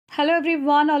Hello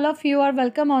everyone, all of you are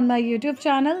welcome on my YouTube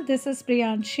channel. This is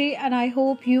Priyanshi and I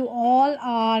hope you all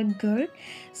are good.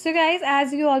 So guys,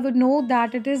 as you all would know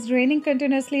that it is raining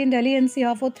continuously in Delhi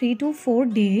NCR for 3 to 4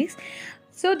 days.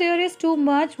 So there is too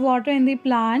much water in the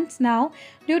plants now,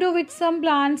 due to which some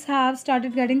plants have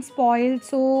started getting spoiled.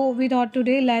 So we thought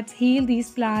today let's heal these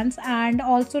plants and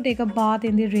also take a bath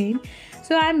in the rain.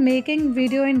 So I'm making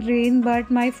video in rain, but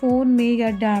my phone may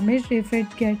get damaged if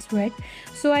it gets wet.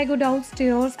 So I go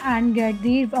downstairs and get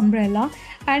the umbrella,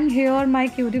 and here my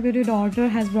cutie beauty daughter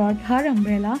has brought her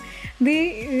umbrella,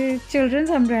 the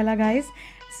children's umbrella, guys.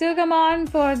 So come on,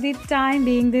 for the time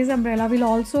being this umbrella will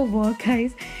also work,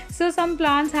 guys. So some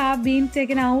plants have been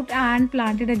taken out and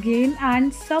planted again,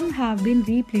 and some have been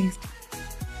replaced.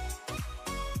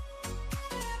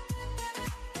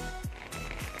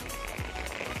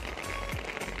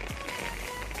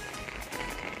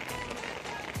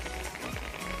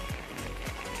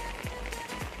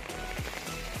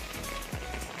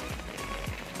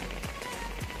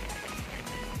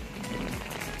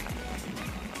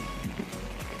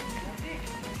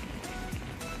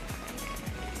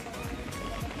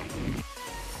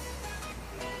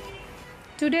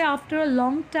 Today, after a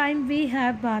long time, we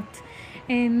have bath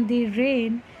in the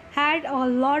rain, had a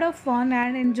lot of fun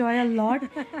and enjoy a lot.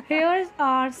 Here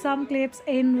are some clips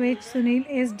in which Sunil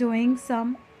is doing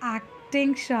some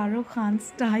acting Shah Rukh Khan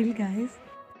style, guys.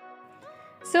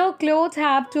 So clothes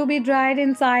have to be dried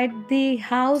inside the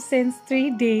house since 3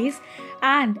 days,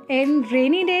 and in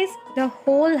rainy days the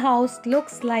whole house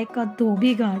looks like a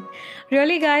dhobi ghat.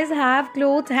 Really guys, have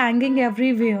clothes hanging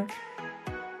everywhere.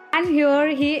 And here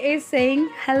he is saying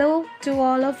hello to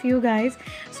all of you guys.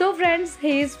 So friends,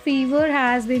 his fever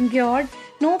has been cured.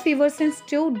 No fever since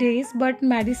 2 days, but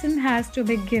medicine has to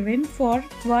be given for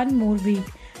 1 more week.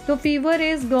 So fever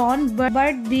is gone,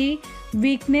 but the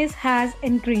weakness has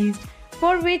increased,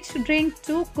 for which drink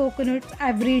 2 coconuts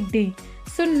every day.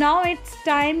 So now it's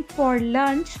time for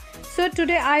lunch. So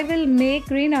today I will make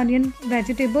green onion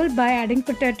vegetable by adding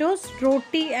potatoes,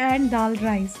 roti and dal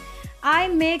rice. I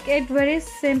make it very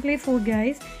simply food,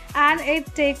 guys, and it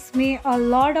takes me a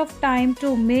lot of time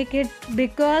to make it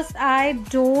because I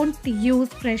don't use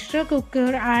pressure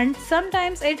cooker, and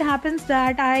sometimes it happens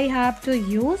that I have to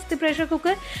use the pressure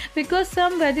cooker because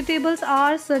some vegetables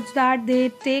are such that they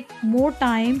take more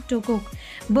time to cook,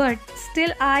 but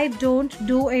still I don't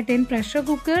do it in pressure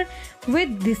cooker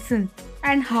with whistle.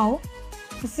 And how?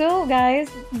 So guys,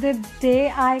 the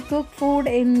day I cook food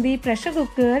in the pressure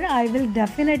cooker, I will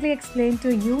definitely explain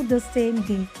to you the same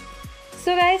day.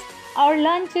 So guys, our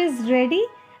lunch is ready,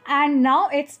 and now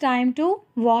it's time to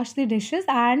wash the dishes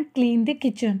and clean the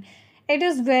kitchen. It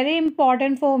is very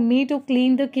important for me to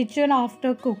clean the kitchen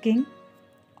after cooking.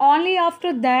 Only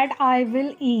after that I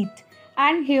will eat.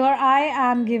 And here I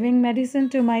am giving medicine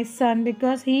to my son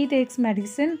because he takes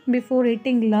medicine before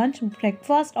eating lunch,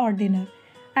 breakfast or dinner.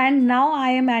 And now I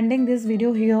am ending this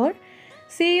video here.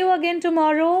 See you again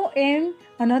tomorrow in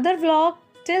another vlog.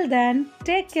 Till then,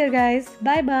 take care guys.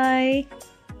 Bye bye.